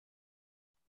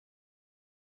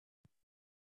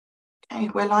Okay,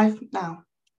 we're live now.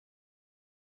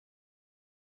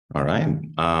 All right.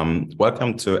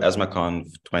 Welcome to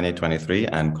ESMARConf2023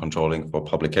 and Controlling for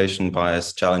Publication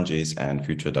Bias, Challenges and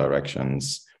Future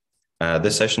Directions.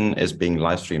 This session is being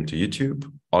live streamed to YouTube.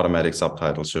 Automatic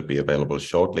subtitles should be available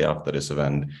shortly after this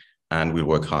event, and we'll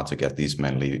work hard to get these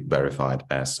manually verified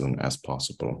as soon as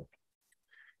possible.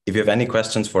 If you have any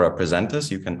questions for our presenters,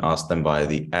 you can ask them via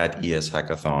the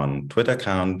 @ESHackathon Twitter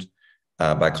account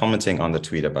by commenting on the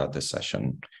tweet about this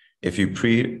session. If you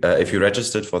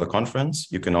registered for the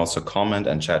conference, you can also comment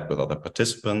and chat with other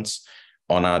participants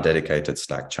on our dedicated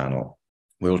Slack channel.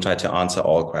 We will try to answer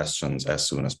all questions as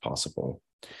soon as possible.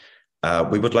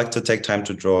 We would like to take time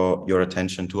to draw your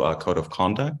attention to our code of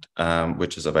conduct,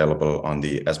 which is available on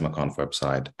the ESMARConf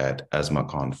website at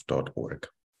esmarconf.org.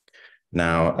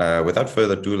 Now, without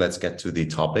further ado, let's get to the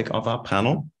topic of our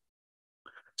panel.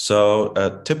 So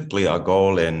typically our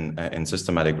goal in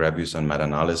systematic reviews and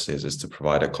meta-analysis is to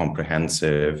provide a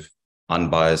comprehensive,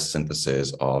 unbiased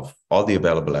synthesis of all the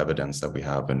available evidence that we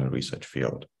have in a research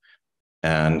field.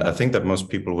 And I think that most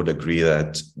people would agree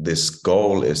that this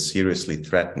goal is seriously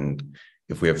threatened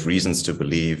if we have reasons to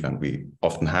believe, and we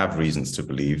often have reasons to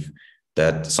believe,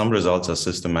 that some results are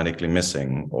systematically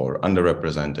missing or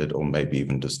underrepresented or maybe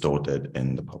even distorted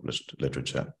in the published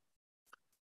literature.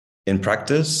 In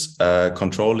practice,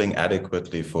 controlling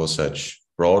adequately for such,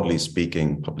 broadly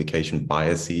speaking, publication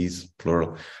biases,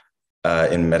 plural,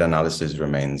 in meta-analysis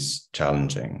remains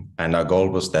challenging. And our goal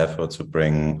was therefore to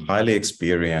bring highly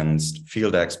experienced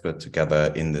field experts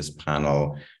together in this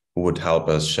panel who would help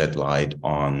us shed light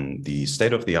on the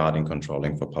state-of-the-art in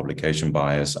controlling for publication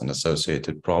bias and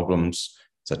associated problems,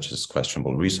 such as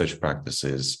questionable research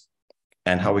practices,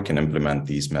 and how we can implement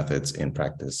these methods in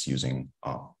practice using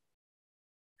R.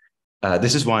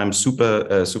 This is why I'm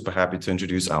super happy to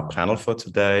introduce our panel for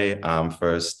today.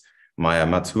 First,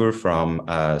 Mathur from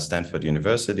Stanford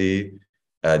University.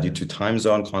 Due to time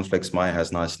zone conflicts, Maya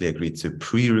has nicely agreed to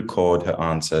pre-record her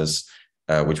answers,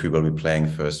 which we will be playing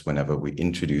first whenever we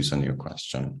introduce a new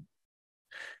question.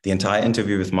 The entire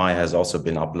interview with Maya has also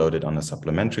been uploaded on a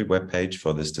supplementary webpage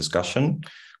for this discussion,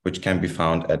 which can be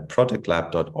found at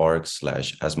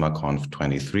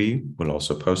projectlab.org/ESMARConf2023. We'll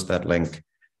also post that link.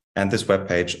 And this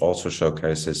webpage also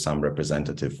showcases some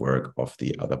representative work of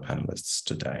the other panelists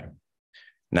today.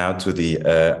 Now to the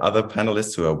other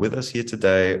panelists who are with us here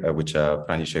today, which are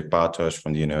Frantisek Bartos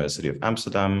from the University of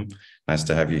Amsterdam. Nice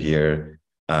to have you here.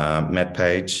 Matt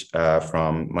Page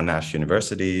from Monash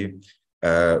University,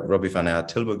 Robbie van Aert,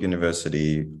 Tilburg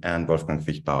University, and Wolfgang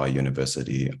Viechtbauer,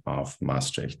 University of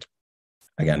Maastricht.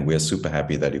 Again, we're super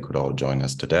happy that you could all join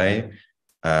us today.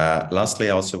 Lastly,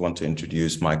 I also want to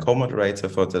introduce my co-moderator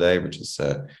for today, which is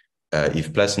Yves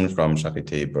Plessen from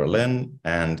Charité Berlin.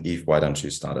 And Yves, why don't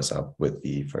you start us up with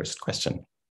the first question?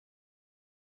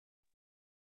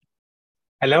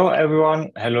 Hello,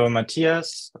 everyone. Hello,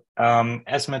 Mathias.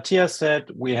 As Mathias said,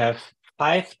 we have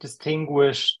 5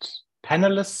 distinguished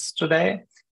panelists today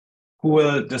who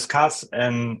will discuss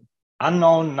an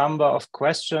unknown number of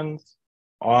questions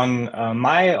on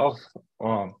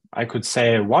I could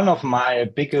say one of my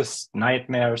biggest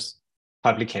nightmares,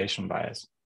 publication bias.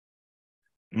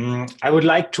 I would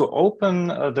like to open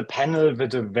the panel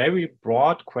with a very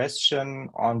broad question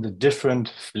on the different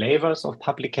flavors of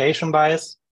publication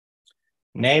bias.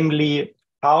 Namely,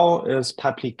 how is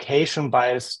publication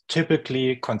bias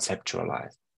typically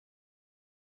conceptualized?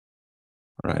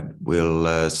 All right,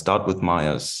 we'll start with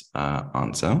Maya's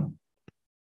answer.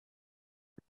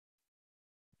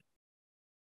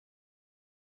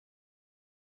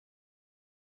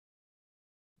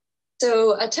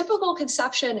 So a typical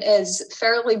conception is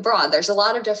fairly broad. There's a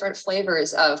lot of different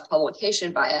flavors of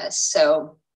publication bias.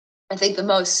 So I think the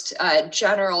most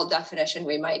general definition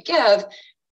we might give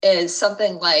is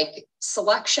something like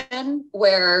selection,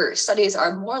 where studies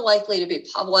are more likely to be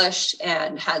published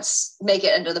and make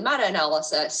it into the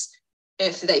meta-analysis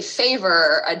if they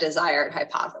favor a desired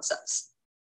hypothesis.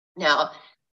 Now,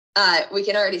 we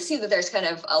can already see that there's kind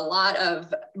of a lot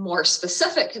of more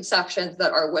specific conceptions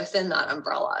that are within that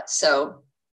umbrella. So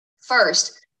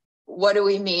first, what do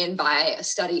we mean by a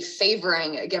study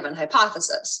favoring a given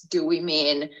hypothesis? Do we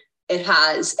mean it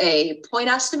has a point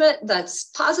estimate that's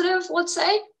positive, let's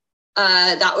say?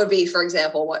 That would be, for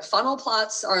example, what funnel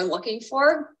plots are looking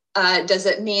for. Does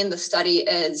it mean the study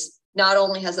not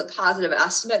only has a positive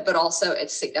estimate, but also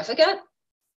it's significant?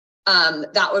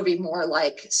 That would be more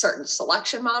like certain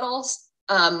selection models.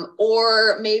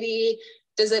 Or maybe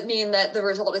does it mean that the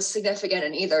result is significant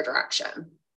in either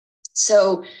direction?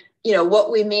 So,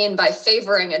 what we mean by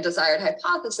favoring a desired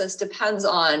hypothesis depends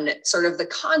on sort of the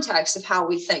context of how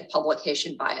we think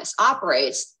publication bias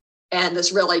operates. And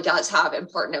this really does have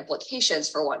important implications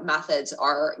for what methods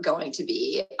are going to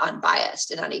be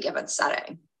unbiased in any given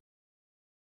setting.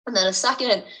 And then a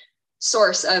second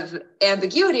source of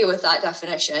ambiguity with that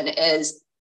definition is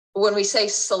when we say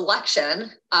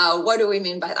selection, what do we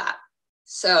mean by that?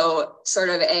 So sort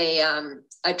of a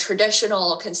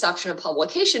traditional conception of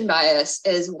publication bias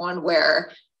is one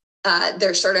where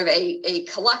there's sort of a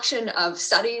collection of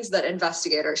studies that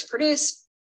investigators produce,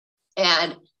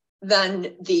 and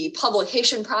then the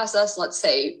publication process, let's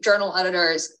say journal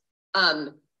editors,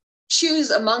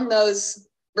 choose among those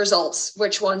results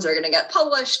which ones are going to get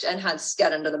published and hence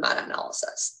get into the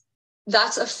meta-analysis.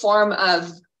 That's a form of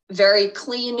very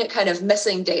clean kind of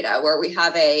missing data where we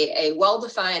have a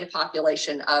well-defined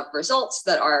population of results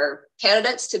that are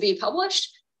candidates to be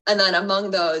published, and then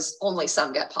among those only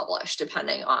some get published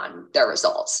depending on their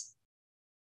results.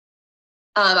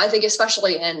 I think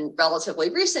especially in relatively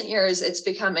recent years, it's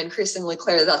become increasingly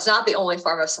clear that that's not the only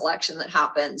form of selection that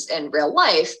happens in real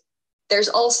life. There's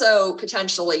also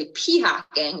potentially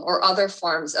p-hacking or other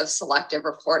forms of selective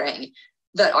reporting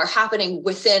that are happening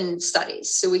within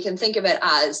studies. So we can think of it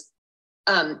as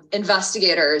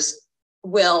investigators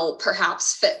will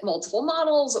perhaps fit multiple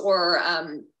models or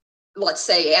let's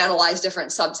say analyze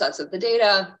different subsets of the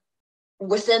data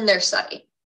within their study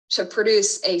to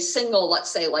produce a single,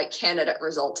 let's say, like candidate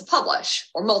result to publish,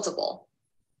 or multiple.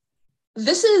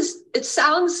 It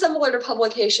sounds similar to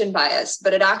publication bias,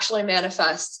 but it actually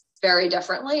manifests very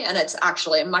differently, and it's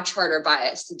actually a much harder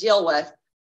bias to deal with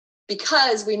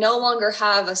because we no longer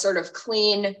have a sort of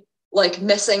clean, like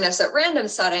missingness at random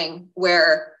setting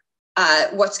where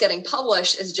what's getting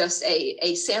published is just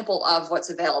a sample of what's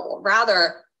available.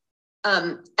 Rather,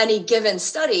 any given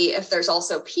study, if there's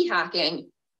also p-hacking,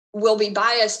 will be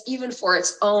biased even for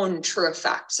its own true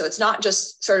effect. So it's not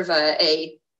just sort of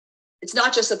it's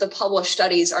not just that the published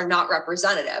studies are not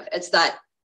representative. It's that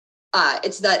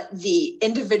the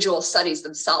individual studies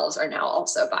themselves are now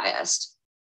also biased.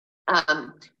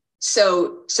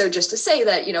 So just to say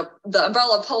that, the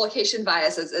umbrella of publication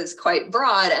bias is quite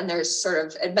broad, and there's sort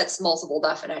of admits multiple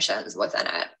definitions within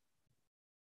it.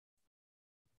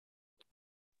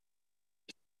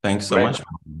 Thanks so much.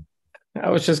 I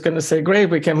was just going to say, great,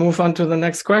 we can move on to the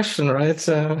next question, right?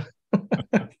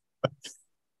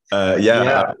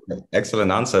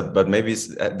 Excellent answer. But maybe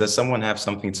does someone have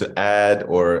something to add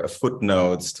or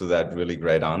footnotes to that really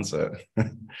great answer?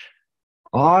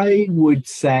 I would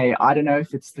say, I don't know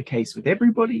if it's the case with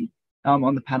everybody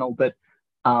on the panel, but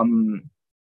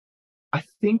I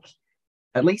think,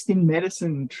 at least in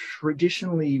medicine,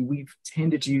 traditionally, we've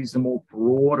tended to use the more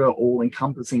broader,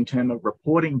 all-encompassing term of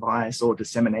reporting bias or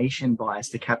dissemination bias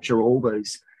to capture all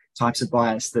those types of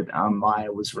bias that Maya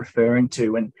was referring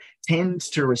to, and tends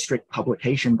to restrict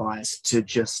publication bias to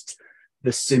just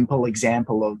the simple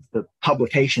example of the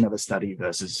publication of a study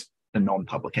versus the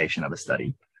non-publication of a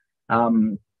study.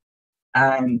 And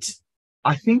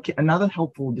I think another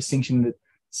helpful distinction that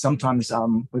sometimes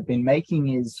we've been making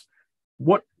is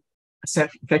what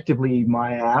effectively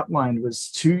Maya outlined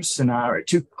was two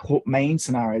main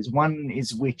scenarios. One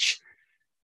is which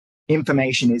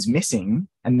information is missing,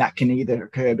 and that can either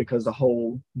occur because the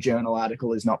whole journal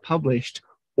article is not published,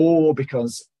 or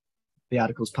because the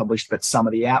article is published but some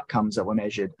of the outcomes that were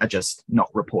measured are just not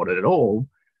reported at all,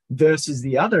 versus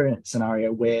the other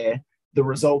scenario where the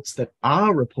results that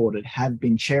are reported have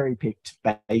been cherry-picked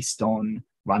based on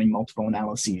running multiple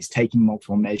analyses, taking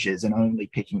multiple measures, and only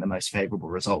picking the most favorable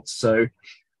results. So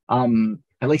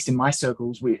at least in my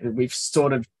circles, we've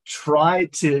sort of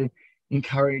tried to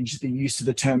encourage the use of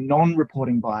the term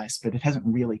non-reporting bias, but it hasn't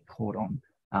really caught on.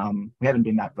 We haven't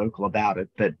been that vocal about it,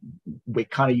 but we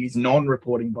kind of use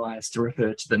non-reporting bias to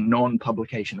refer to the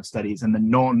non-publication of studies and the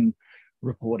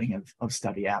non-reporting of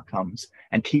study outcomes,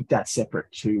 and keep that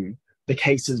separate to the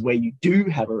cases where you do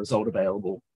have a result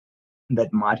available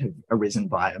that might have arisen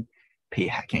via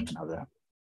p-hacking and other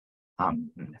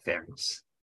nefarious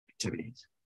activities.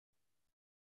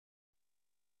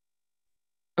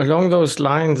 Along those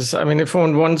lines, I mean, if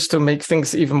one wants to make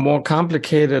things even more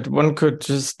complicated, one could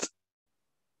just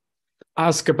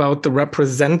ask about the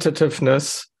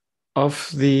representativeness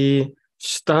of the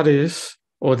studies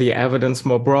or the evidence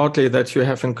more broadly that you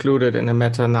have included in a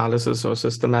meta-analysis or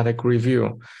systematic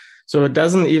review. So it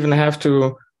doesn't even have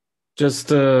to just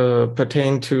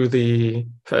pertain to the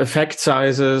effect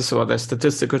sizes or the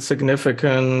statistical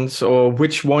significance or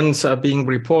which ones are being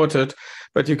reported,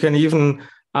 but you can even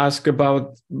ask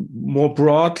about more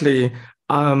broadly,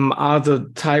 are the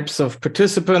types of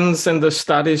participants in the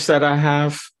studies that I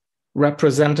have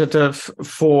representative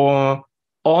for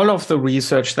all of the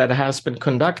research that has been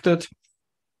conducted?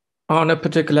 on a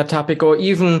particular topic, or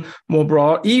even more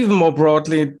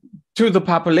broadly to the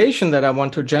population that I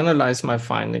want to generalize my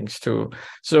findings to.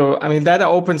 So, I mean, that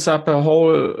opens up a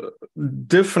whole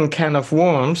different can of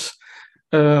worms.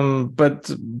 But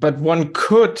one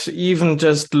could even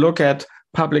just look at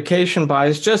publication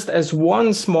bias just as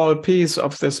one small piece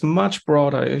of this much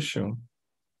broader issue.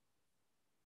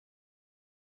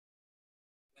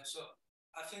 So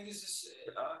I think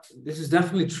this is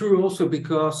definitely true also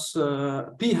because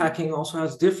p-hacking also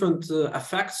has different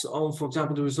effects on, for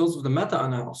example, the results of the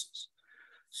meta-analysis.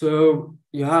 So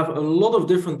you have a lot of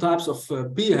different types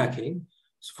of p-hacking.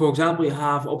 So for example, you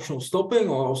have optional stopping,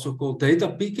 or also called data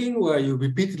peaking, where you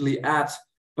repeatedly add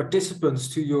participants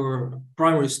to your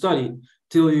primary study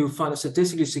till you find a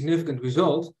statistically significant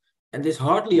result. And this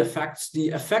hardly affects the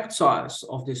effect size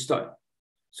of this study.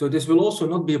 So this will also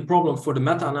not be a problem for the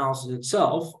meta-analysis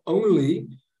itself.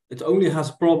 It only has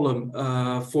a problem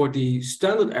for the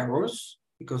standard errors,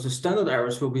 because the standard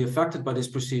errors will be affected by this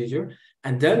procedure.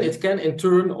 And then it can in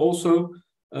turn also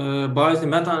bias the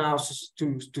meta-analysis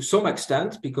to some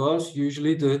extent, because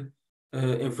usually the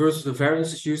inverse of the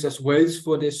variance is used as weights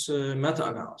for this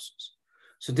meta-analysis.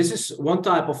 So this is one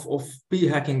type of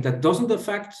p-hacking that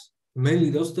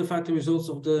mainly doesn't affect the results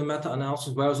of the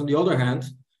meta-analysis, whereas on the other hand,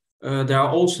 there are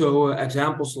also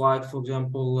examples like, for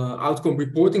example, outcome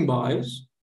reporting bias,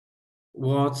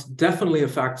 what definitely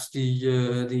affects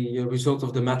the result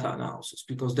of the meta-analysis,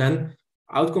 because then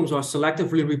outcomes are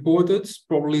selectively reported,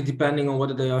 probably depending on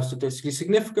whether they are statistically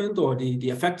significant or the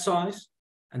effect size.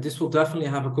 And this will definitely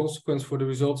have a consequence for the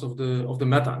results of the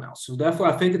meta-analysis. So therefore,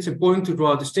 I think it's important to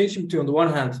draw a distinction between, on the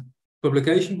one hand,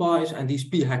 publication bias and these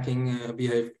p-hacking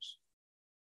behaviors.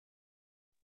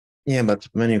 Yeah, but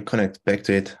when you connect back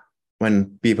to it,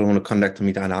 when people want to conduct a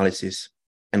meta-analysis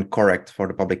and correct for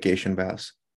the publication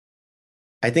bias,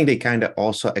 I think they kind of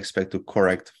also expect to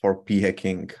correct for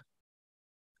p-hacking,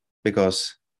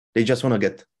 because they just want to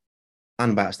get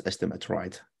unbiased estimate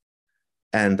right.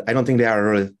 And I don't think they are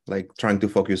really like trying to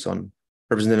focus on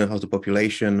representative of the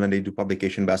population when they do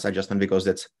publication bias adjustment, because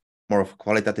that's more of a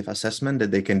qualitative assessment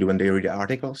that they can do when they read the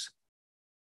articles.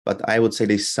 But I would say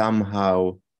they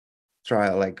somehow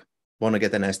want to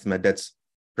get an estimate that's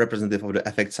representative of the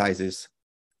effect sizes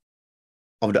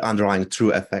of the underlying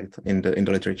true effect in the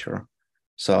literature.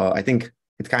 So I think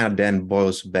it kind of then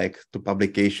boils back to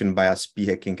publication bias,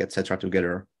 p-hacking, etc.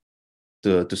 together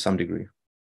to some degree.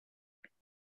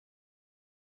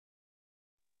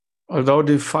 Although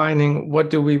defining what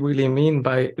do we really mean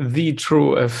by the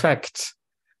true effect,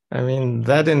 I mean,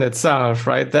 that in itself,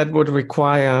 right, that would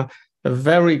require a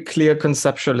very clear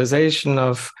conceptualization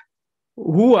of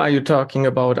who are you talking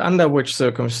about, under which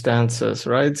circumstances,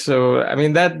 right? So, I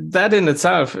mean, that in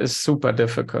itself is super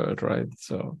difficult, right?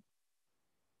 So.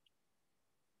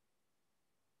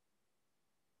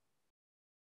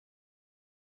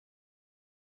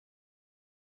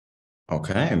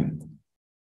 Okay.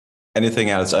 Anything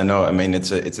else? I know, I mean,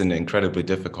 it's an incredibly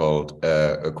difficult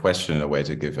question in a way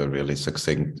to give a really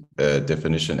succinct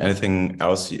definition. Anything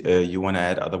else you want to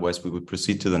add? Otherwise, we would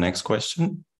proceed to the next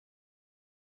question.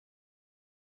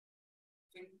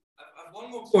 I have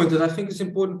one more point that I think is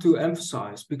important to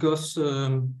emphasize, because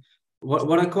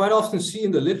what I quite often see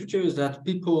in the literature is that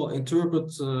people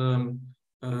interpret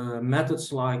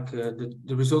methods like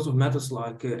the results of methods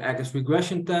like Aert's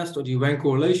regression test or the rank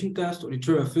correlation test or the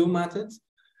true and fill method.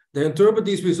 They interpret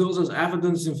these results as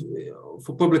evidence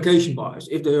for publication bias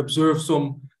if they observe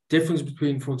some difference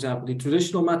between, for example, the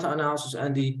traditional meta-analysis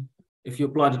and if you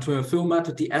apply the true and fill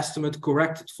method, the estimate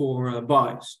corrected for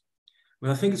bias.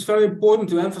 But I think it's very important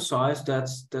to emphasize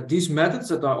that these methods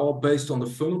that are all based on the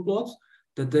funnel plot,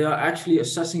 that they are actually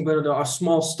assessing whether there are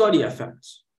small study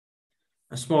effects.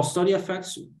 And small study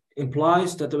effects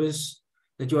implies that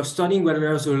you are studying whether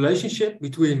there is a relationship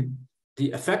between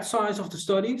the effect size of the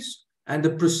studies and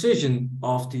the precision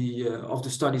of the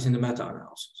studies in the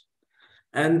meta-analysis.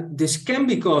 And this can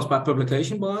be caused by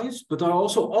publication bias, but there are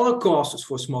also other causes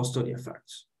for small study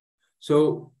effects.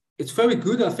 So it's very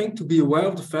good, I think, to be aware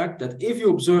of the fact that if you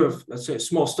observe, let's say, a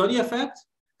small study effect,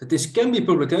 that this can be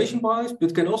publication bias, but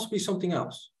it can also be something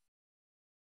else.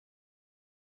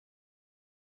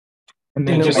 And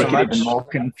then to make it even more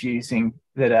confusing,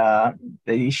 that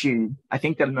the issue I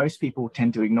think that most people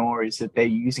tend to ignore is that they're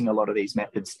using a lot of these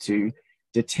methods to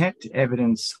detect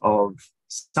evidence of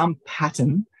some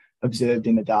pattern observed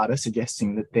in the data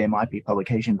suggesting that there might be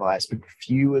publication bias, but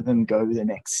few of them go the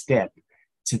next step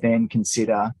to then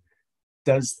consider,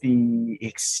 does the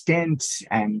extent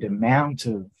and amount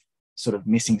of sort of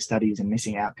missing studies and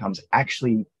missing outcomes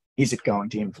actually, is it going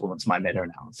to influence my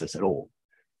meta-analysis at all?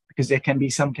 because there can be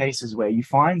some cases where you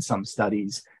find some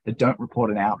studies that don't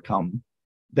report an outcome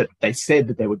that they said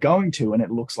that they were going to, and it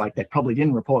looks like they probably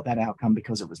didn't report that outcome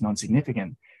because it was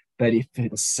non-significant. But if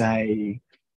it's, say,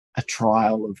 a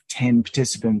trial of 10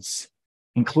 participants,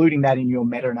 including that in your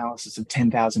meta-analysis of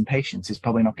 10,000 patients is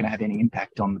probably not going to have any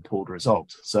impact on the pooled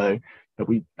result. So, but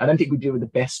I don't think we do the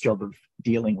best job of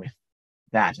dealing with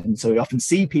that. And so we often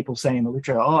see people saying in the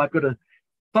literature, oh, I've got a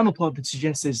funnel plot that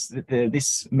suggests that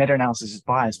this meta-analysis is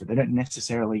biased, but they don't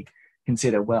necessarily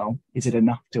consider, well, is it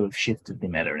enough to have shifted the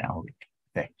meta-analytic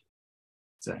effect?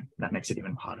 So that makes it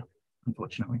even harder,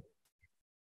 unfortunately.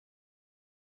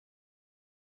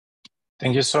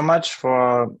 Thank you so much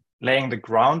for laying the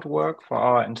groundwork for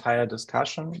our entire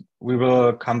discussion. We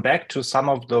will come back to some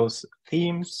of those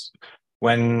themes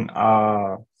when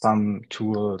some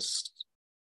tools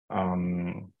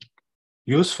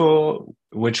useful,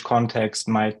 which context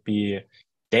might be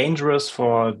dangerous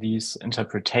for these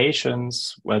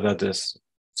interpretations, whether this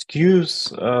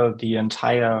skews the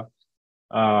entire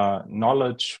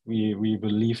knowledge we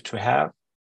believe to have.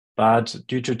 But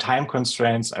due to time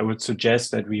constraints, I would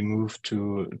suggest that we move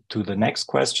to the next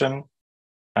question.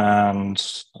 And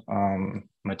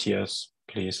Mathias,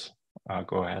 please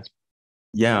go ahead.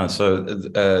 Yeah, so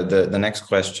the next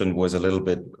question was a little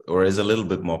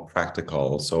bit more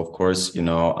practical. So of course, you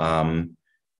know,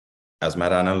 as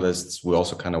meta-analysts, we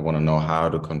also kind of want to know how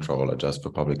to control adjust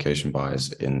for publication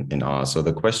bias in R. So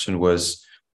the question was,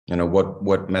 you know,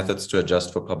 what methods to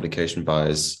adjust for publication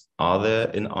bias are there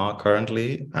in R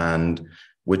currently, and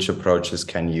which approaches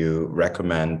can you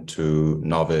recommend to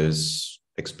novice,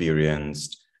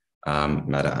 experienced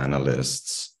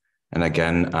meta-analysts? And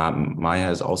again, Maya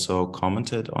has also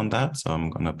commented on that, so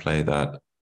I'm going to play that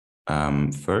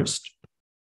first.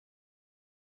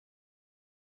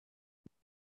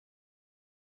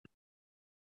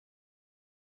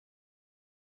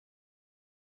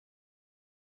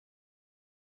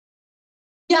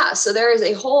 Yeah, so there is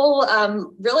a whole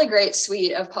really great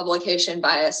suite of publication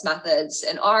bias methods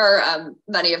in R.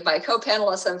 Many of my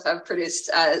co-panelists have produced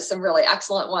some really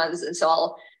excellent ones, and so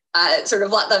I'll sort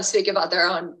of let them speak about their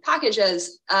own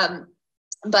packages.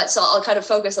 But so I'll kind of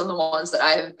focus on the ones that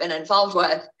I've been involved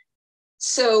with.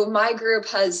 So my group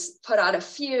has put out a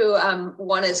few.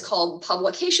 One is called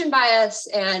publication bias,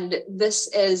 and this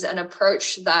is an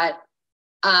approach that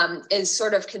is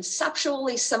sort of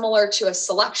conceptually similar to a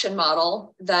selection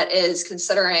model that is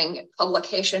considering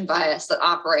publication bias that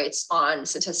operates on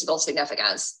statistical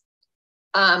significance.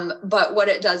 But what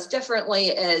it does differently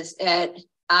is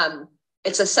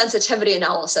it's a sensitivity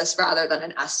analysis rather than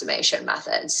an estimation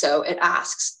method. So it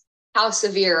asks, how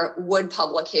severe would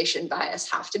publication bias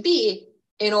have to be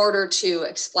in order to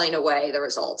explain away the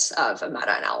results of a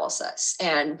meta-analysis?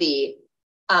 And the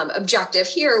objective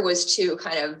here was to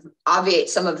kind of obviate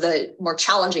some of the more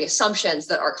challenging assumptions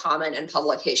that are common in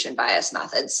publication bias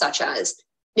methods, such as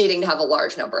needing to have a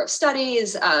large number of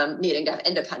studies, needing to have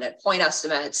independent point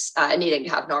estimates, needing to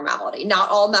have normality. Not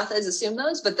all methods assume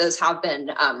those, but those have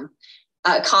been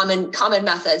common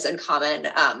methods and common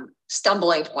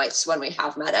stumbling points when we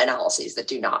have meta-analyses that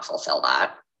do not fulfill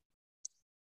that.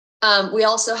 We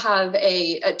also have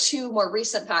two more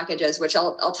recent packages, which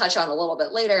I'll touch on a little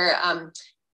bit later,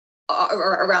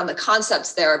 around the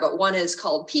concepts there, but one is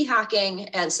called p-hacking,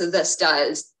 and so this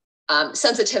does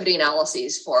sensitivity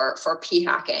analyses for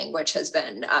p-hacking, which has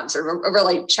been sort of a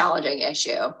really challenging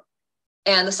issue.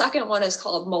 And the second one is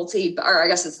called or I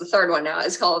guess it's the third one now,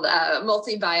 is called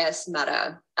multi-bias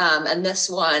meta, and this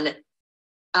one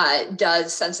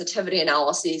does sensitivity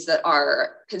analyses that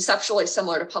are conceptually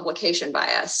similar to publication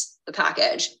bias, the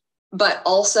package, but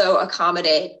also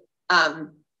accommodate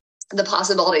the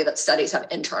possibility that studies have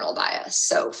internal bias.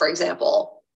 So for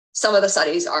example, some of the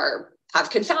studies have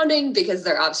confounding because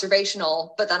they're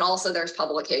observational, but then also there's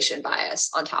publication bias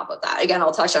on top of that. Again,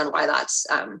 I'll touch on why that's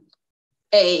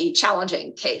a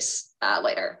challenging case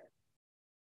later.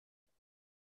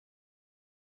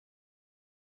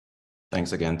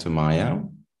 Thanks again to Maya.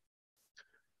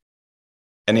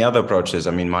 Any other approaches?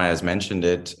 I mean, Maya has mentioned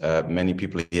it. Many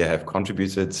people here have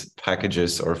contributed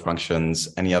packages or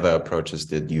functions. Any other approaches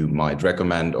that you might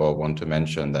recommend or want to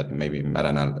mention that maybe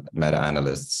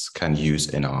meta-analysts can use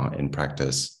in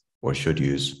practice or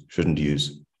shouldn't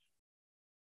use?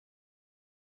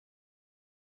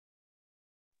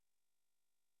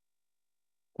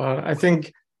 Well, I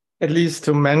think at least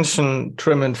to mention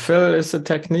trim and fill is a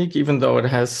technique, even though it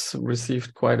has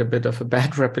received quite a bit of a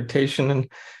bad reputation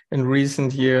in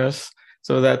recent years.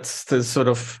 So that's the sort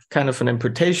of kind of an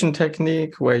imputation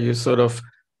technique where you sort of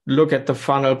look at the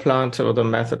funnel plot, or the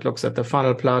method looks at the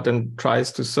funnel plot and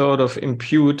tries to sort of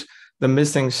impute the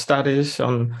missing studies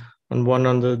on and one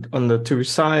on the two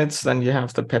sides. Then you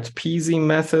have the PET-PZ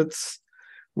methods,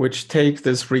 which take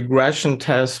this regression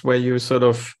test where you sort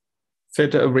of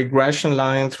fit a regression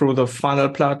line through the funnel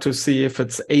plot to see if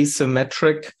it's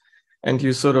asymmetric. And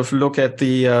you sort of look at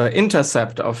the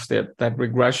intercept of that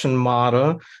regression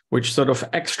model, which sort of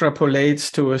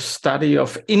extrapolates to a study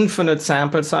of infinite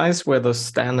sample size, where the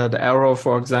standard error,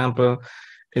 for example,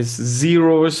 is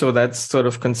 0. So that's sort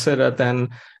of considered then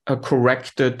a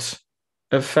corrected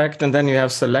effect. And then you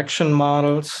have selection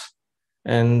models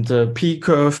and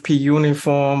P-curve,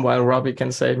 P-uniform, while Robbie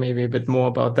can say maybe a bit more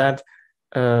about that.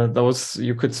 Those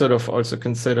you could sort of also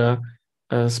consider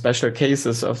special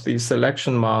cases of these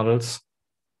selection models,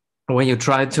 where you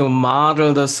try to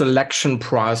model the selection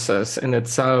process in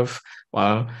itself.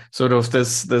 Well, sort of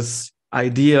this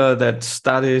idea that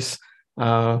studies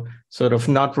are sort of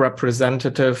not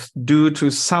representative due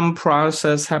to some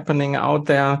process happening out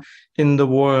there in the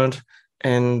world.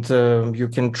 And you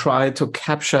can try to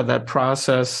capture that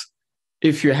process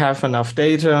if you have enough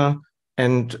data,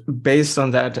 and based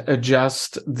on that,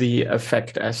 adjust the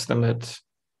effect estimate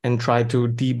and try to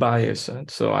debias it.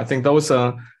 So I think those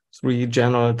are 3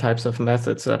 general types of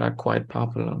methods that are quite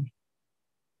popular.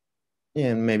 Yeah,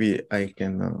 and maybe I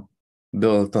can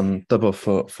build on top of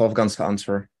Wolfgang's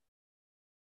answer,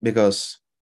 because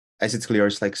as it's clear,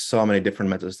 it's like so many different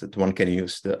methods that one can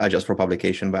use to adjust for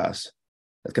publication bias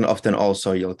that can often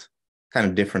also yield kind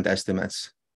of different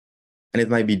estimates. And it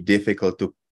might be difficult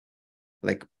to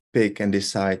like pick and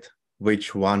decide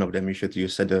which one of them you should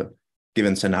use at a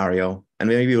given scenario. And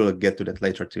maybe we'll get to that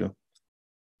later too.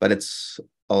 But it's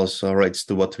also relates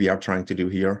to what we are trying to do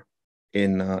here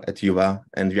at UVA.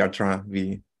 And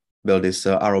we build this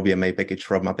ROBMA package,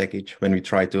 ROBMA package, when we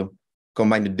try to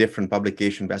combine the different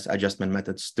publication bias adjustment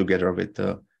methods together with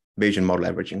Bayesian model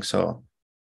averaging. So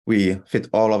we fit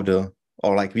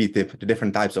we tip the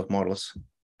different types of models,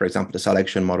 for example, the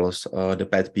selection models, the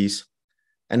PET-PZ,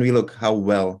 and we look how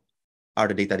well are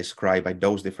the data described by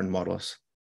those different models.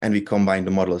 And we combine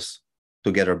the models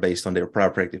together based on their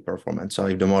prior predictive performance. So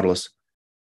if the models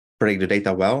predict the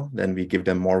data well, then we give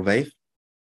them more wave,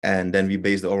 and then we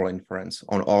base the overall inference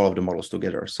on all of the models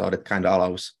together. So that kind of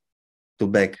allows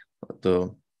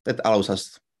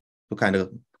us to kind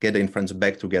of get the inference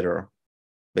back together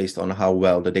based on how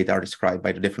well the data are described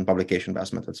by the different publication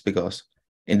bias methods, because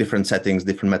in different settings,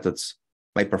 different methods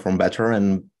might perform better,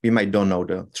 and we might don't know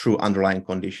the true underlying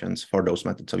conditions for those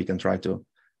methods. So we can try to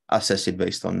assess it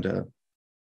based on the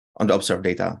observed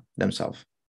data themselves.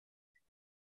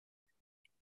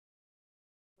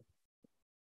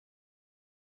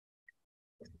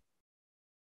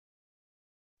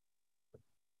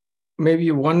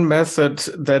 Maybe one method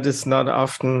that is not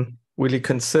often really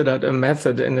considered a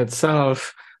method in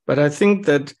itself, but I think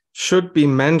that should be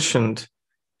mentioned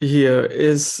here,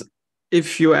 is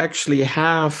if you actually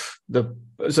have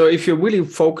if you're really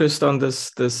focused on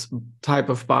this type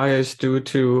of bias due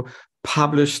to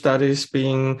published studies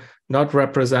being not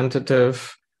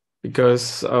representative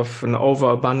because of an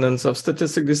overabundance of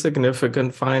statistically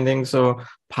significant findings or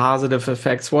positive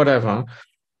effects, whatever.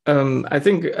 I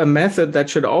think a method that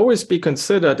should always be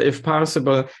considered, if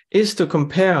possible, is to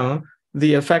compare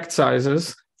the effect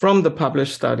sizes from the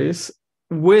published studies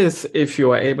with, if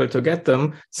you are able to get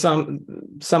them, some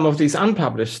of these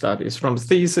unpublished studies from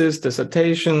theses,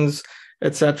 dissertations,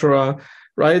 etc.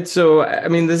 Right? So, I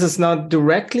mean, this is not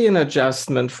directly an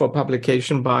adjustment for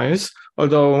publication bias,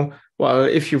 although, well,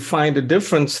 if you find a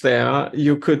difference there,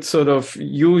 you could sort of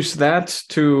use that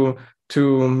to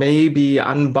maybe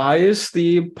unbias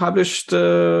the published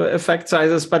effect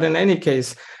sizes. But in any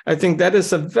case, I think that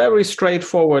is a very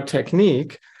straightforward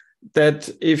technique that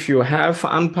if you have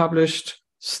unpublished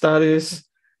studies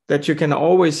that you can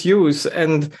always use.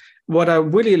 And what I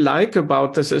really like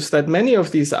about this is that many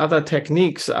of these other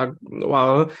techniques are,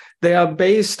 they are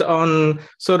based on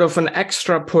sort of an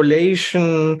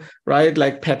extrapolation, right?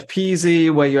 Like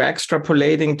PET-PZ, where you're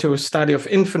extrapolating to a study of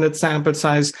infinite sample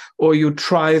size, or you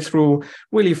try through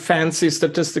really fancy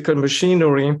statistical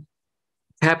machinery,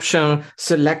 capture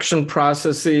selection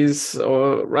processes,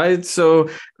 or right? So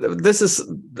this is,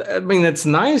 I mean, it's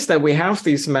nice that we have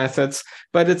these methods,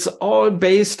 but it's all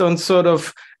based on sort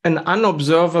of an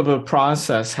unobservable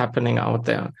process happening out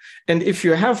there. And if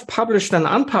you have published and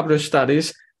unpublished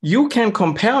studies, you can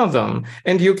compare them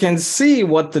and you can see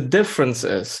what the difference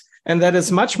is. And that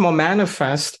is much more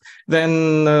manifest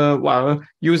than,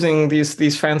 using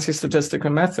these fancy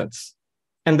statistical methods.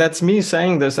 And that's me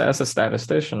saying this as a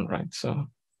statistician, right? So.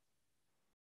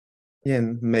 Yeah,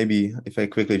 and maybe if I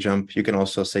quickly jump, you can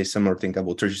also say similar thing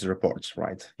about research reports,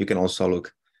 right? You can also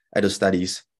look at the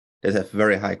studies that have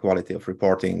very high quality of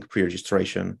reporting,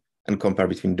 pre-registration, and compare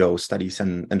between those studies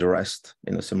and the rest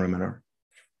in a similar manner.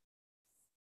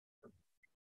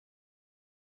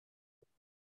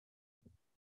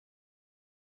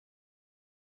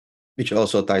 Which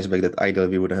also ties back that ideally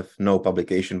we would have no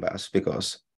publication bias,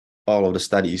 because all of the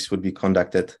studies would be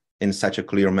conducted in such a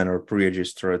clear manner,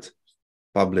 pre-registered,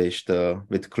 published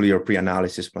with clear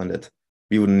pre-analysis plan, that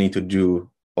we wouldn't need to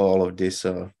do all of this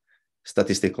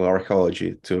statistical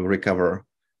archaeology to recover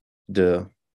the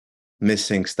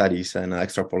missing studies and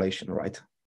extrapolation, right?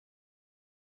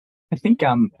 I think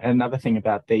another thing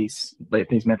about these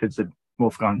methods that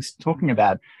Wolfgang's talking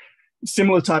about,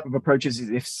 similar type of approaches is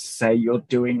if, say, you're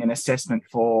doing an assessment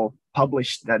for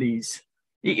published studies.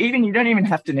 You don't even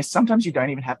have to, sometimes you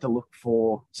don't even have to look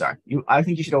for, I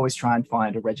think you should always try and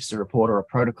find a registered report or a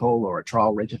protocol or a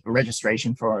trial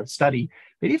registration for a study.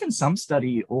 But even some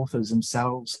study authors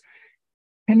themselves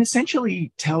can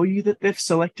essentially tell you that they've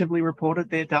selectively reported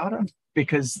their data,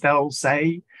 because they'll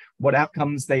say what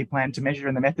outcomes they plan to measure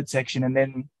in the method section, and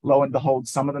then lo and behold,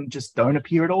 some of them just don't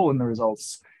appear at all in the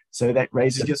results. So that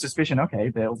raises your suspicion, okay,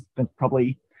 they'll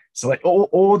probably select,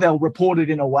 or they'll report it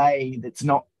in a way that's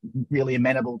not really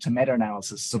amenable to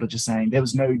meta-analysis, sort of just saying there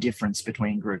was no difference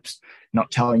between groups,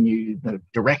 not telling you the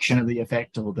direction of the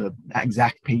effect or the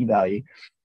exact p-value.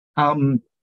 But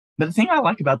the thing I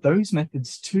like about those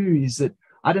methods too is that,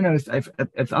 I don't know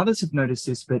if others have noticed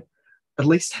this, but at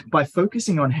least by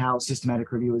focusing on how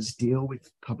systematic reviewers deal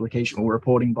with publication or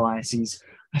reporting biases,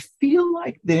 I feel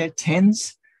like there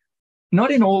tends, not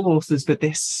in all authors, but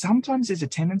sometimes there's a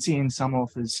tendency in some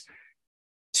authors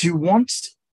to want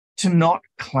to not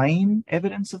claim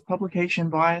evidence of publication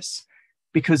bias,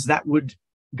 because that would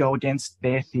go against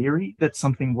their theory that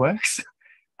something works.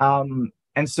 And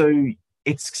so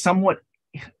it's somewhat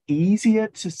easier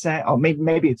to say, or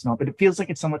maybe it's not, but it feels like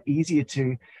it's somewhat easier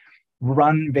to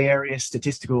run various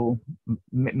statistical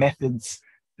methods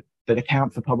that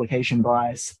account for publication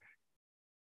bias,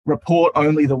 report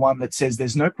only the one that says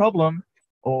there's no problem,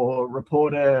 or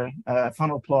report a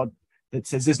funnel plot that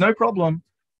says there's no problem,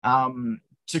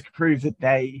 to prove that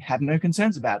they have no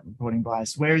concerns about reporting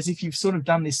bias. Whereas if you've sort of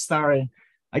done this thorough,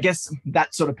 I guess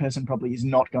that sort of person probably is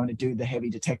not going to do the heavy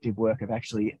detective work of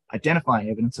actually identifying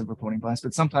evidence of reporting bias.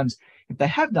 But sometimes if they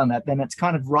have done that, then it's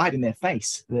kind of right in their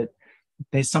face that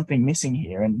there's something missing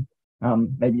here, and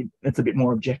maybe it's a bit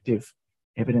more objective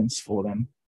evidence for them.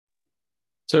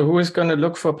 So who is going to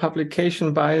look for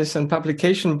publication bias and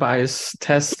publication bias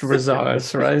test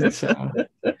results, right? So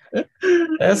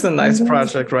that's a nice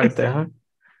project right there.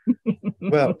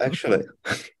 Well, actually,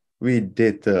 we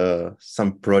did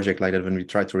some project like that when we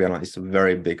tried to realize a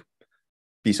very big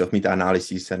piece of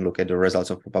meta-analysis and look at the results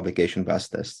of publication bias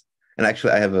tests. And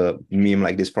actually, I have a meme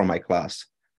like this from my class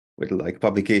with like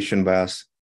publication bias,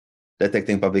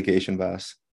 detecting publication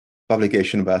bias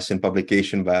and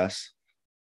publication bias.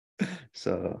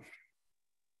 So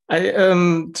I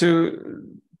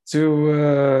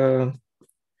to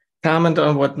comment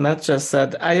on what Matt just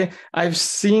said. I've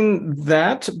seen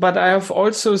that, but I have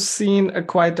also seen a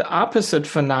quite opposite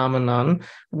phenomenon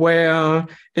where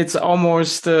it's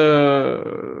almost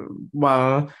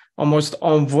almost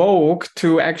en vogue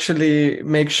to actually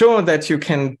make sure that you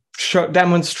can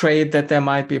demonstrate that there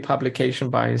might be publication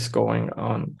bias going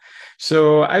on.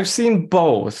 So I've seen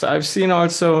both. I've seen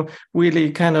also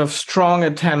really kind of strong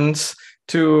attempts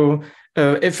to,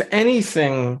 if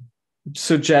anything,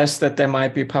 suggest that there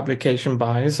might be publication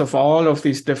bias of all of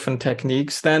these different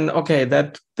techniques, then okay,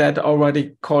 that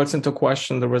already calls into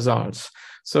question the results.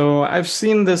 So I've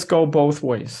seen this go both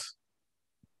ways.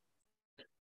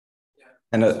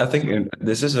 And I think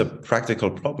this is a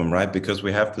practical problem, right? Because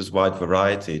we have this wide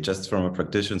variety just from a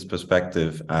practitioner's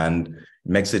perspective, and it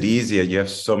makes it easier. You have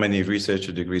so many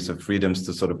researcher degrees of freedoms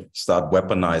to sort of start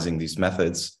weaponizing these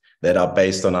methods that are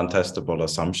based on untestable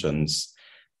assumptions.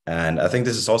 And I think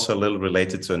this is also a little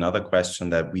related to another question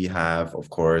that we have, of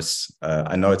course.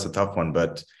 I know it's a tough one,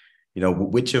 but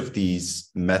which of these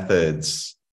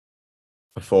methods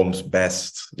performs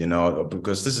best,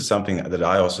 because this is something that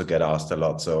I also get asked a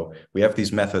lot. So we have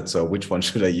these methods, so which one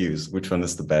should I use? Which one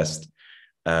is the best?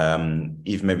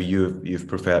 Yves, maybe you've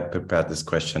prepared this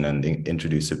question and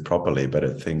introduced it properly, but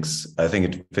I think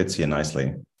it fits here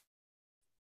nicely.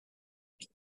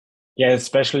 Yeah,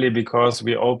 especially because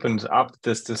we opened up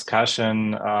this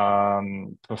discussion,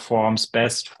 performs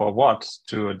best for what?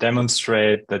 To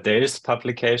demonstrate that there is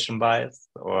publication bias,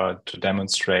 or to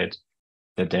demonstrate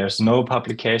that there's no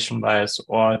publication bias,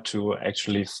 or to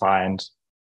actually find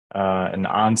an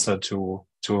answer to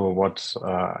what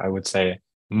I would say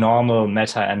normal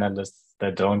meta-analysts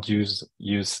that don't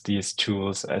use these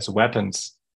tools as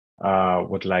weapons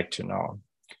would like to know.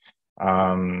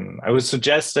 I would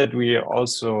suggest that we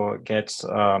also get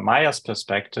Maya's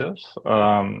perspective,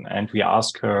 and we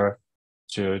ask her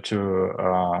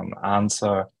to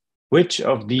answer which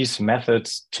of these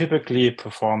methods typically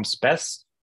performs best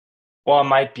or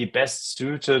might be best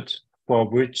suited for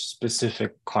which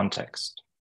specific context.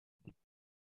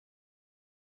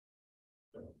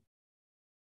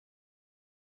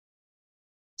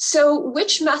 So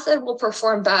which method will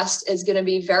perform best is going to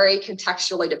be very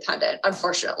contextually dependent,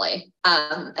 unfortunately.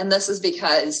 And this is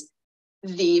because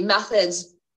the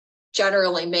methods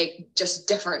generally make just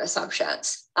different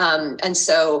assumptions. And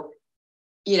so,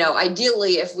 you know,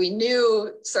 ideally, if we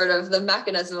knew sort of the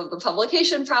mechanism of the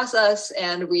publication process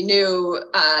and we knew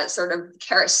sort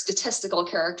of statistical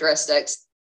characteristics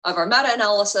of our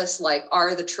meta-analysis, like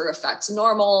are the true effects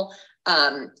normal?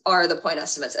 Are the point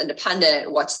estimates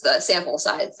independent? What's the sample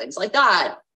size? Things like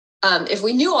that. If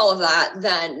we knew all of that,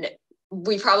 then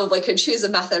we probably could choose a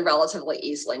method relatively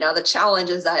easily. Now, the challenge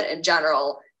is that in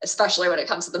general, especially when it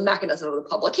comes to the mechanism of the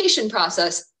publication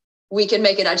process, we can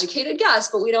make an educated guess,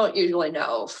 but we don't usually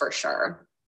know for sure.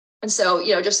 And so,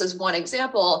 you know, just as one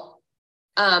example,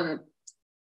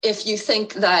 if you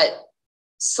think that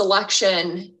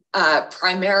selection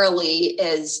primarily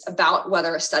is about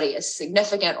whether a study is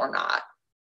significant or not,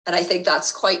 and I think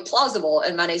that's quite plausible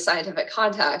in many scientific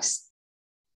contexts,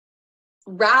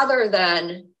 rather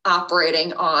than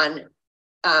operating on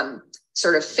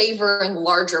sort of favoring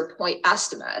larger point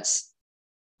estimates,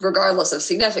 regardless of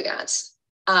significance.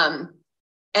 And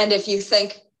if you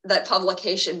think that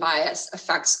publication bias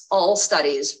affects all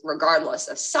studies, regardless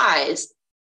of size,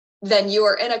 then you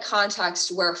are in a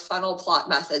context where funnel plot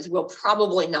methods will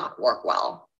probably not work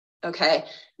well, okay?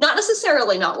 Not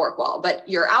necessarily not work well, but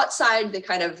you're outside the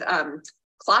kind of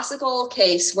classical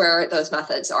case where those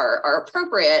methods are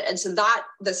appropriate. And so that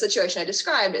the situation I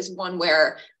described is one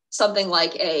where something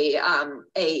like a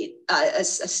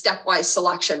stepwise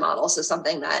selection model, so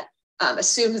something that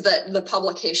assumes that the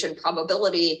publication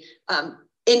probability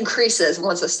increases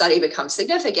once a study becomes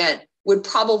significant, would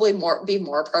probably be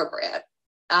more appropriate.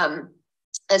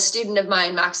 A student of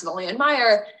mine, Maximilian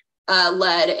Meyer,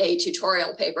 led a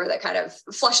tutorial paper that kind of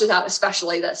fleshes out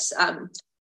especially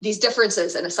these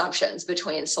differences in assumptions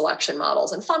between selection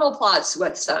models and funnel plots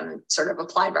with some sort of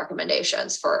applied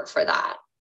recommendations for that.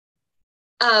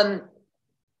 And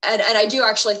I do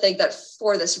actually think that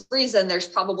for this reason, there's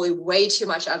probably way too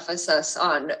much emphasis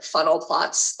on funnel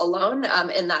plots alone.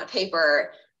 In that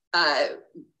paper,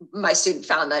 my student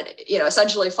found that, you know,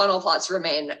 essentially funnel plots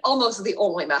remain almost the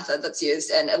only method that's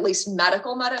used in at least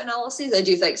medical meta-analyses. I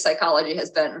do think psychology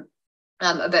has been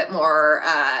a bit more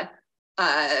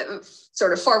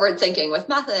sort of forward thinking with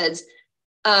methods.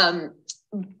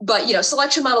 But, you know,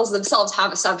 selection models themselves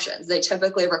have assumptions. They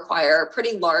typically require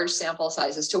pretty large sample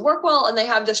sizes to work well, and they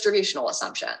have distributional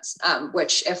assumptions,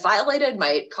 which if violated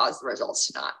might cause the results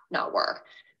to not work.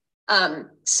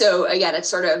 So again, it's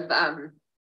sort of,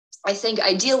 I think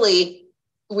ideally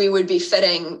we would be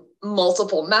fitting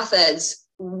multiple methods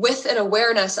with an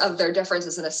awareness of their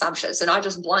differences and assumptions. So not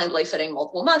just blindly fitting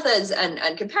multiple methods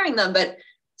and comparing them, but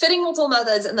fitting multiple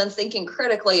methods and then thinking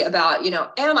critically about, you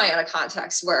know, am I in a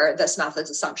context where this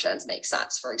method's assumptions make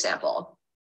sense, for example?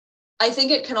 I think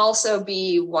it can also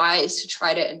be wise to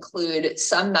try to include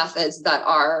some methods that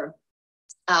are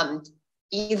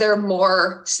either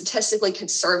more statistically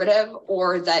conservative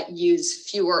or that use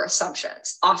fewer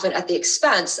assumptions, often at the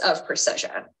expense of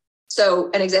precision. So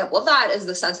an example of that is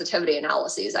the sensitivity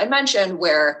analyses I mentioned,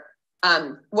 where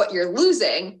what you're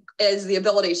losing is the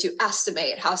ability to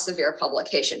estimate how severe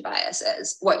publication bias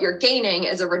is. What you're gaining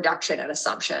is a reduction in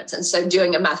assumptions. And so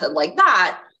doing a method like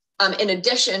that, in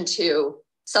addition to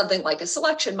something like a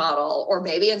selection model, or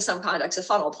maybe in some contexts a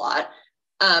funnel plot,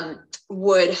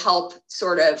 would help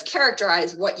sort of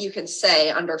characterize what you can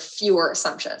say under fewer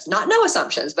assumptions. Not no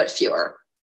assumptions, but fewer.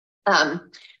 And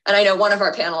I know one of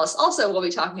our panelists also will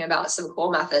be talking about some cool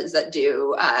methods that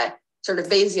do sort of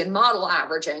Bayesian model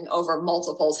averaging over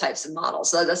multiple types of models.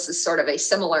 So this is sort of a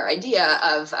similar idea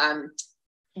of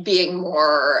being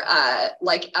more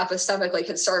like epistemically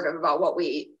conservative about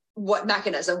what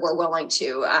mechanism we're willing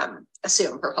to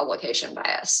assume for publication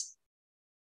bias.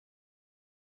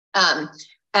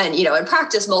 And, you know, in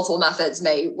practice, multiple methods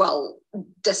may well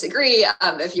disagree.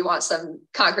 If you want some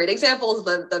concrete examples,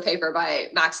 the paper by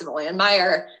Maximilian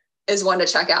Meyer is one to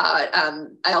check out.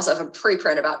 I also have a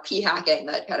preprint about p-hacking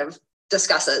that kind of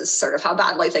discusses sort of how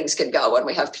badly things can go when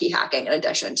we have p-hacking in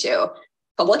addition to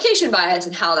publication bias,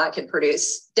 and how that can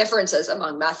produce differences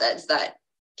among methods that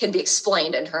can be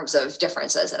explained in terms of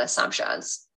differences in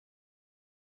assumptions.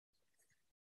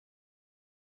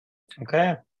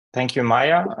 Okay, Thank you,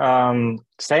 Maya.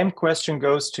 Same question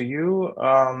goes to you.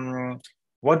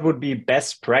 What would be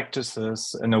best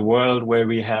practices in a world where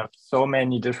we have so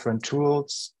many different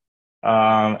tools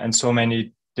and so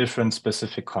many different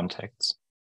specific contexts?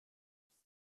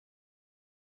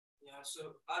 Yeah, so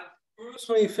I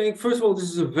personally think, first of all,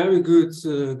 this is a very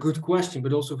good question,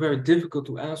 but also very difficult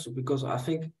to answer, because I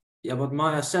think, yeah, what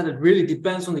Maya said, it really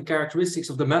depends on the characteristics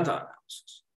of the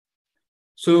meta-analysis.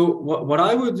 So what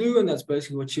I would do, and that's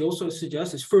basically what she also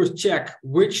suggests, is first check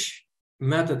which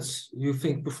methods you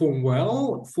think perform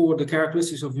well for the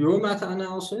characteristics of your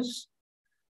meta-analysis,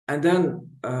 and then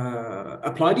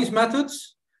apply these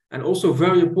methods. And also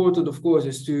very important, of course,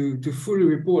 is to fully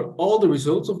report all the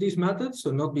results of these methods,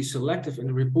 so not be selective in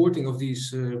the reporting of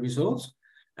these results.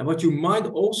 And what you might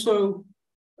also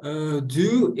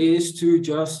do is to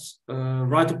just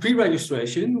write a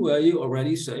pre-registration where you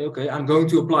already say, okay, I'm going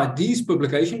to apply these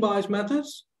publication bias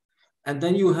methods. And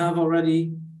then you have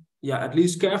already, at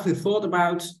least carefully thought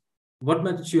about what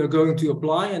methods you are going to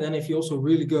apply. And then if you're also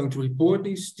really going to report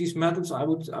these methods, I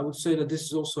would say that this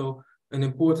is also an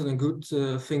important and good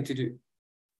thing to do.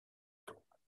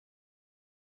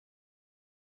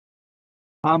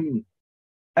 I'm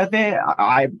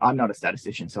not a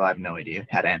statistician, so I have no idea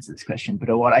how to answer this question.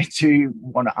 But what I do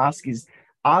want to ask is,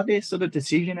 are there sort of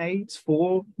decision aids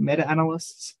for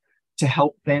meta-analysts to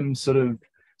help them sort of,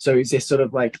 so is there sort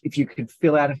of like, if you could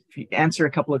answer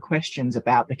a couple of questions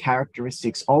about the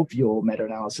characteristics of your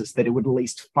meta-analysis, that it would at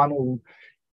least funnel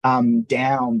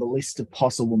down the list of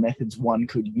possible methods one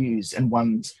could use and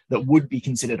ones that would be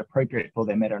considered appropriate for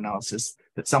their meta-analysis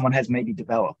that someone has maybe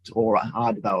developed or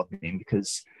are developing?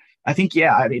 Because I think,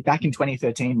 back in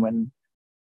 2013, when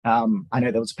I know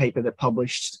there was a paper that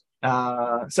published,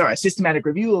 a systematic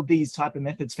review of these type of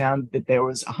methods found that there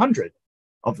was 100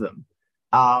 of them.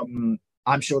 I'm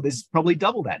sure there's probably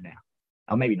double that now,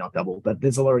 or maybe not double, but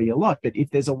there's already a lot. But if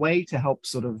there's a way to help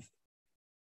sort of,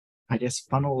 I guess,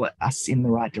 funnel us in the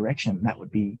right direction, that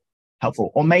would be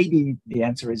helpful. Or maybe the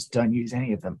answer is don't use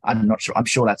any of them. I'm not sure. I'm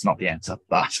sure that's not the answer,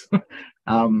 but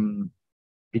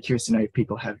be curious to know if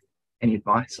people have any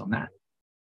advice on that.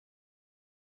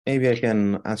 Maybe I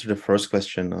can answer the first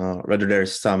question, whether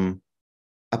there's some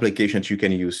applications you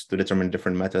can use to determine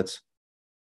different methods.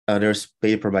 There's a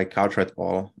paper by Cartwright et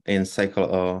al. In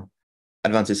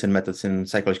Advances in Methods in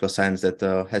Psychological Science that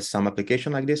has some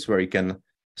application like this, where you can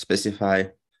specify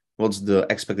what's the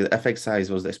expected effect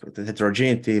size, what's the expected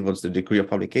heterogeneity, what's the degree of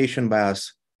publication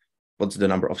bias, what's the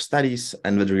number of studies,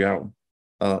 and whether you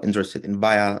are interested in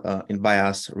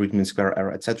bias, root mean square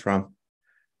error, etc.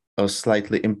 A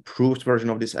slightly improved version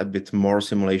of this, a bit more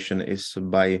simulation, is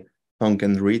by Hong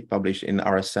and Reed, published in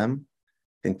RSM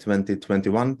in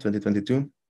 2021, 2022.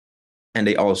 And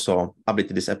they also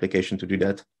updated this application to do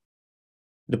that.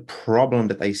 The problem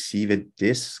that I see with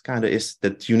this kind of is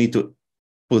that you need to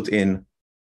put in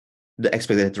the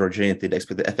expected heterogeneity, the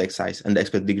expected effect size, and the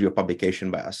expected degree of publication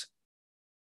bias.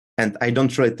 And I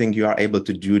don't really think you are able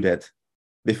to do that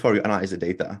before you analyze the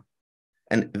data.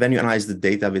 And when you analyze the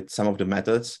data with some of the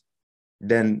methods,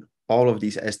 then all of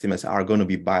these estimates are going to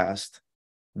be biased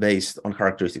based on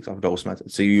characteristics of those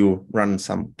methods. So you run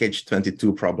some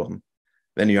catch-22 problem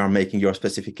when you are making your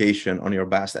specification on your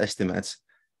biased estimates.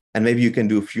 And maybe you can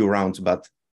do a few rounds, but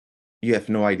you have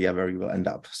no idea where you will end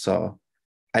up. So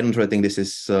I don't really think this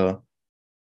is, I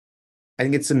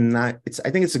think it's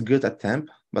a good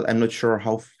attempt, but I'm not sure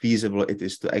how feasible it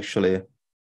is to actually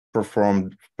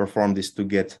perform this to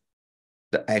get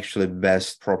the actually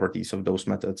best properties of those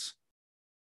methods.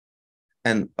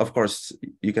 And of course,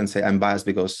 you can say I'm biased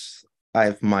because I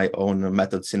have my own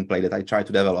methods in play that I try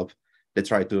to develop. They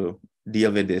try to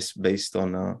deal with this based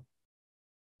on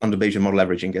the Bayesian model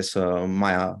averaging, as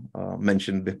Maya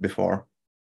mentioned before.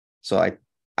 So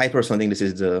I personally think this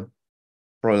is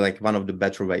probably like one of the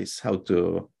better ways how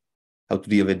to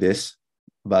deal with this.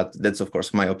 But that's of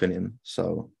course my opinion.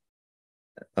 So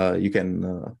you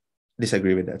can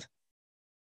disagree with that.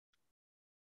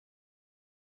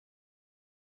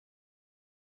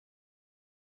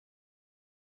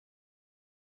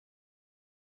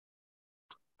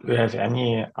 Do you have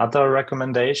any other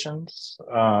recommendations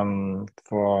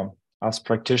for us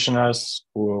practitioners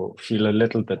who feel a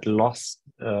little bit lost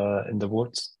in the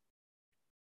woods?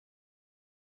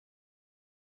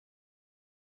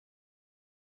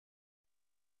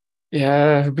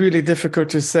 Yeah, really difficult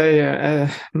to say.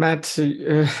 Matt,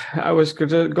 I was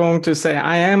going to say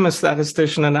I am a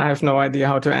statistician and I have no idea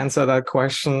how to answer that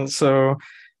question. So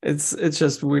it's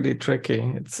just really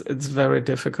tricky. It's very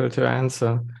difficult to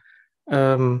answer.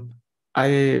 So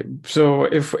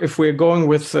if we're going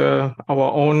with our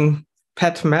own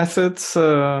pet methods.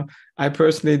 I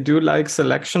personally do like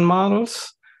selection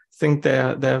models. I think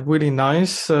they're really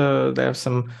nice. They have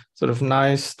some sort of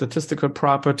nice statistical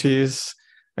properties.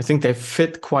 I think they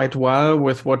fit quite well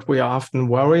with what we are often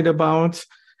worried about.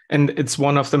 And it's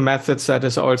one of the methods that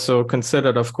is also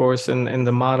considered, of course, in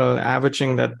the model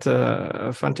averaging that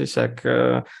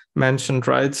Frantisek mentioned,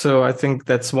 right? So I think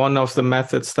that's one of the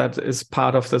methods that is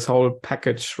part of this whole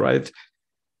package, right?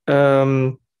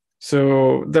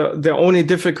 So the only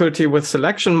difficulty with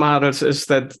selection models is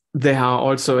that there are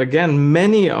also, again,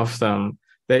 many of them.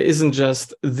 There isn't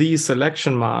just the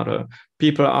selection model.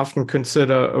 People often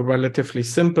consider a relatively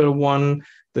simple one,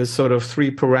 this sort of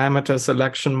 3-parameter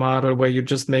selection model, where you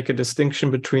just make a distinction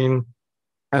between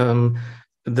the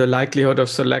likelihood of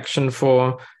selection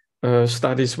for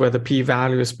studies where the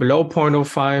p-value is below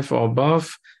 0.05 or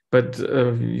above. But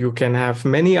you can have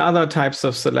many other types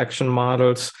of selection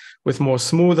models with more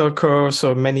smoother curves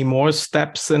or many more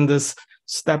steps in this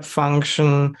step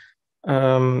function.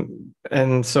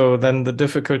 And so then the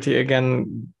difficulty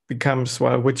again becomes,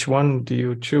 well, which one do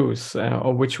you choose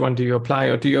or which one do you apply?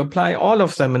 Or do you apply all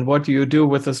of them? And what do you do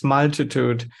with this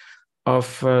multitude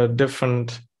of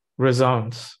different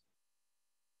results?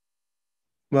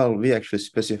 Well, we actually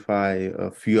specify a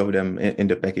few of them in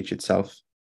the package itself,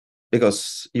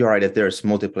 because you're right that there's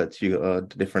multiple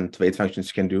different weight functions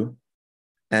you can do.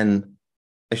 And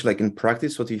actually, like in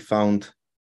practice, what we found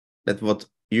that what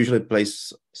usually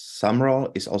plays some role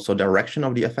is also direction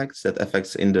of the effects. That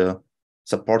effects in the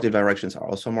supportive directions are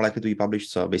also more likely to be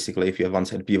published. So basically, if you have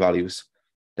one-sided p-values,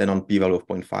 then on p-value of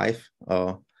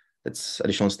 0.5, that's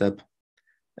additional step.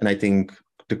 And I think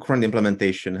the current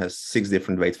implementation has 6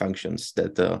 different weight functions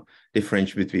that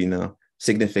differentiate between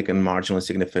significant, marginally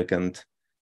significant,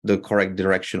 the correct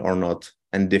direction or not,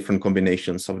 and different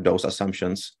combinations of those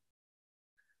assumptions.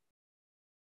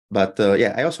 But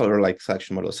yeah, I also really like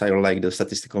selection models. I really like the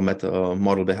statistical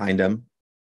model behind them.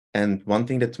 And one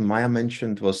thing that Maya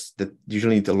mentioned was that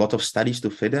usually need a lot of studies to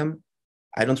fit them.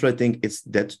 I don't really think it's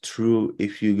that true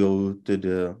if you go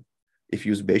to if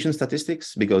you use Bayesian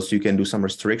statistics, because you can do some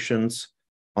restrictions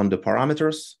on the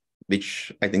parameters,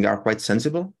 which I think are quite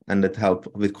sensible and that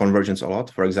help with convergence a lot.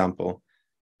 For example,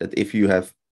 that if you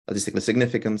have statistically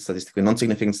significant, statistically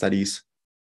non-significant studies,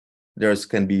 there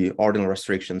can be ordinal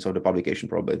restrictions of the publication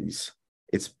probabilities.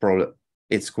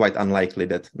 It's quite unlikely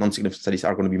that non-significant studies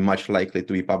are going to be much likely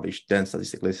to be published than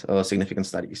statistically significant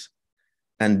studies.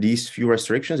 And these few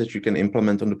restrictions that you can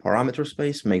implement on the parameter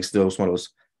space makes those models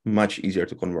much easier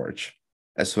to converge,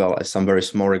 as well as some very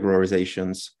small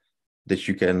regularizations that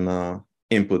you can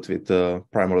input with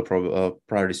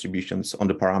prior distributions on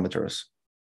the parameters.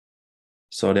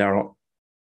 So there are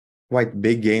quite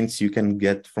big gains you can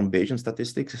get from Bayesian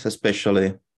statistics,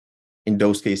 especially in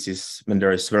those cases when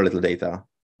there is very little data,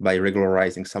 by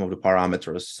regularizing some of the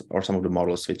parameters or some of the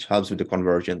models, which helps with the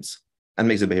convergence and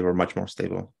makes the behavior much more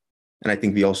stable. And I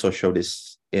think we also show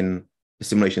this in the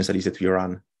simulation studies that we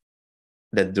run,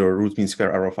 that the root mean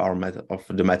square error of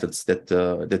the methods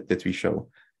that we show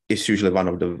is usually one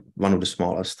of the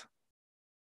smallest.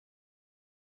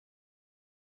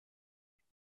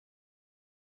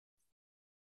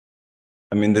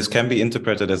 I mean, this can be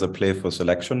interpreted as a play for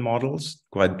selection models,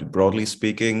 quite broadly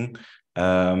speaking.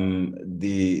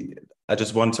 I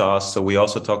just want to ask, so we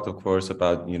also talked, of course,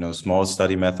 about, small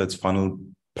study methods, funnel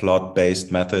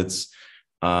plot-based methods.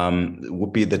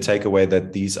 Would be the takeaway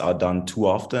that these are done too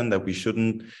often, that we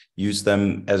shouldn't use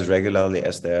them as regularly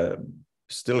as they're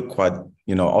still quite,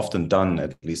 often done,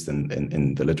 at least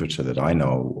in the literature that I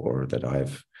know or that I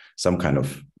have some kind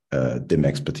of dim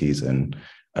expertise in.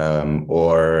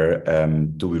 Or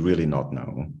do we really not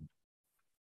know?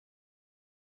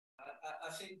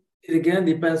 I think it again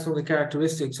depends on the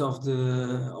characteristics of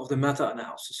the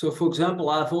meta-analysis. So, for example,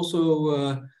 I've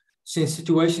also seen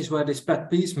situations where this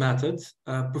PET-piece method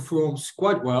performs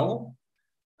quite well.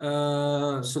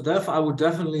 So therefore, I would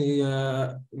definitely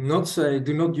not say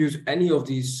do not use any of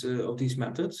these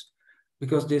methods,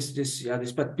 because this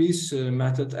PET-piece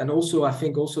method, and also I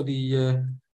think also the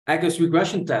Aggregate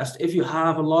regression test, if you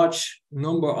have a large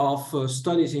number of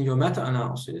studies in your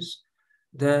meta-analysis,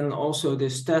 then also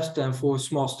this test then for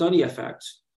small study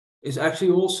effects is actually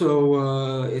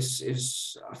also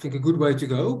is I think a good way to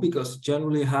go, because it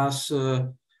generally has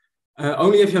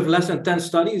only if you have less than 10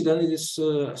 studies, then it is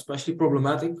especially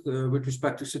problematic with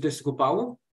respect to statistical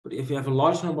power. But if you have a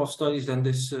large number of studies, then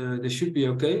this should be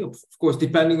okay. Of course,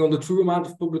 depending on the true amount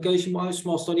of publication by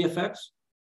small study effects.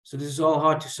 So this is all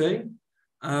hard to say.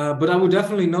 But I would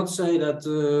definitely not say that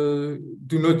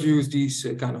do not use these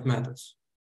kind of methods.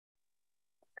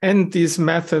 And these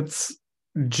methods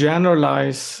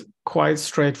generalize quite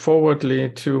straightforwardly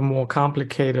to more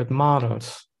complicated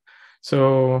models.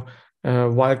 So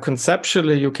while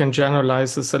conceptually you can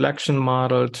generalize the selection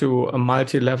model to a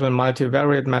multi-level,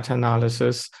 multivariate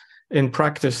meta-analysis, in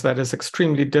practice that is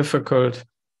extremely difficult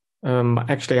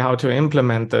actually how to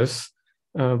implement this.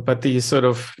 But these sort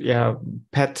of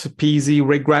PET-PZ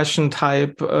regression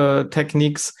type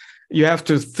techniques, you have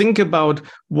to think about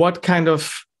what kind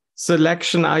of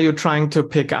selection are you trying to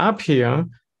pick up here?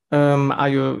 Are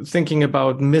you thinking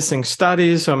about missing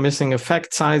studies or missing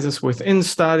effect sizes within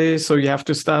studies? So you have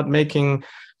to start making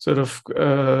sort of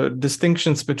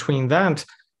distinctions between that.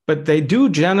 But they do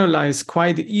generalize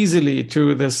quite easily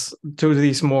to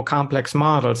these more complex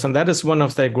models, and that is one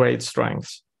of their great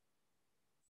strengths.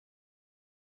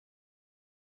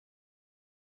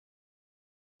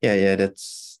 Yeah,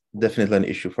 that's definitely an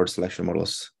issue for selection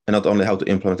models, and not only how to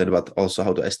implement it, but also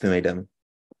how to estimate them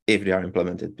if they are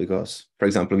implemented. Because, for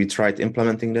example, we tried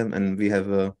implementing them, and we have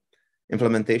a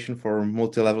implementation for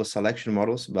multi-level selection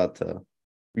models, but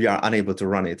we are unable to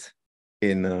run it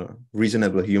in a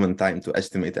reasonable human time to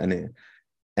estimate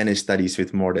any studies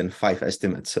with more than 5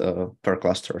 estimates per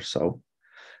cluster. So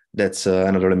that's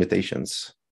another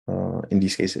limitations in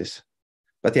these cases.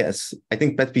 But yes, I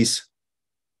think PET-PZ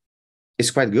is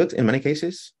quite good in many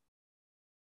cases.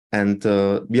 And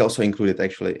we also include it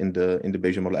actually in the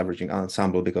Bayesian model averaging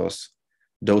ensemble, because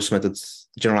those methods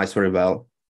generalize very well.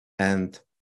 And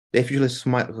they have usually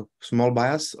small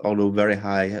bias, although very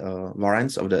high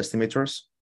variance of the estimators.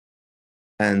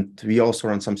 And we also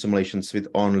run some simulations with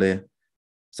only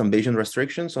some Bayesian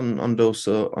restrictions on those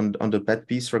on the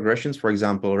PET-PZ regressions. For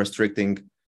example, restricting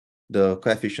the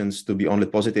coefficients to be only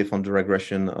positive on the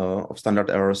regression of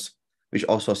standard errors, which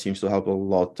also seems to help a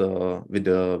lot with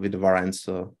the variance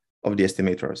of the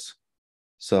estimators.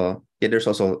 So yeah, there's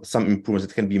also some improvements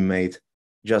that can be made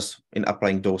just in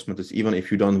applying those methods, even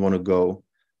if you don't want to go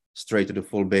straight to the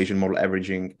full Bayesian model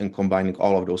averaging and combining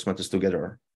all of those methods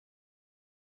together.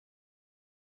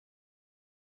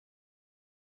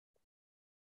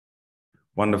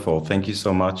 Wonderful. Thank you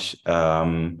so much.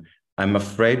 I'm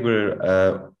afraid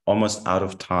we're almost out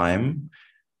of time.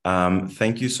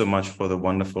 Thank you so much for the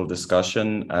wonderful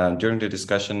discussion. During the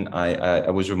discussion, I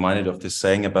was reminded of this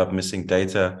saying about missing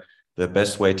data. The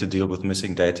best way to deal with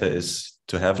missing data is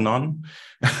to have none.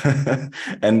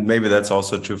 And maybe that's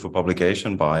also true for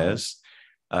publication bias.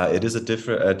 It is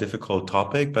a difficult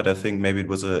topic, but I think maybe it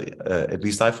was at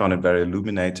least I found it very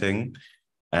illuminating.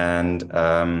 And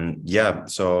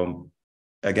so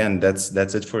again, that's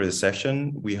it for this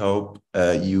session. We hope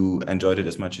you enjoyed it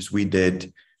as much as we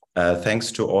did.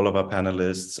 Thanks to all of our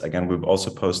panelists. Again, we've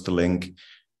also posted a link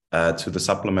to the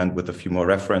supplement with a few more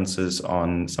references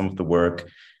on some of the work,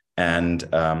 and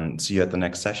see you at the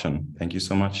next session. Thank you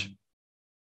so much.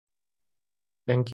 Thank you.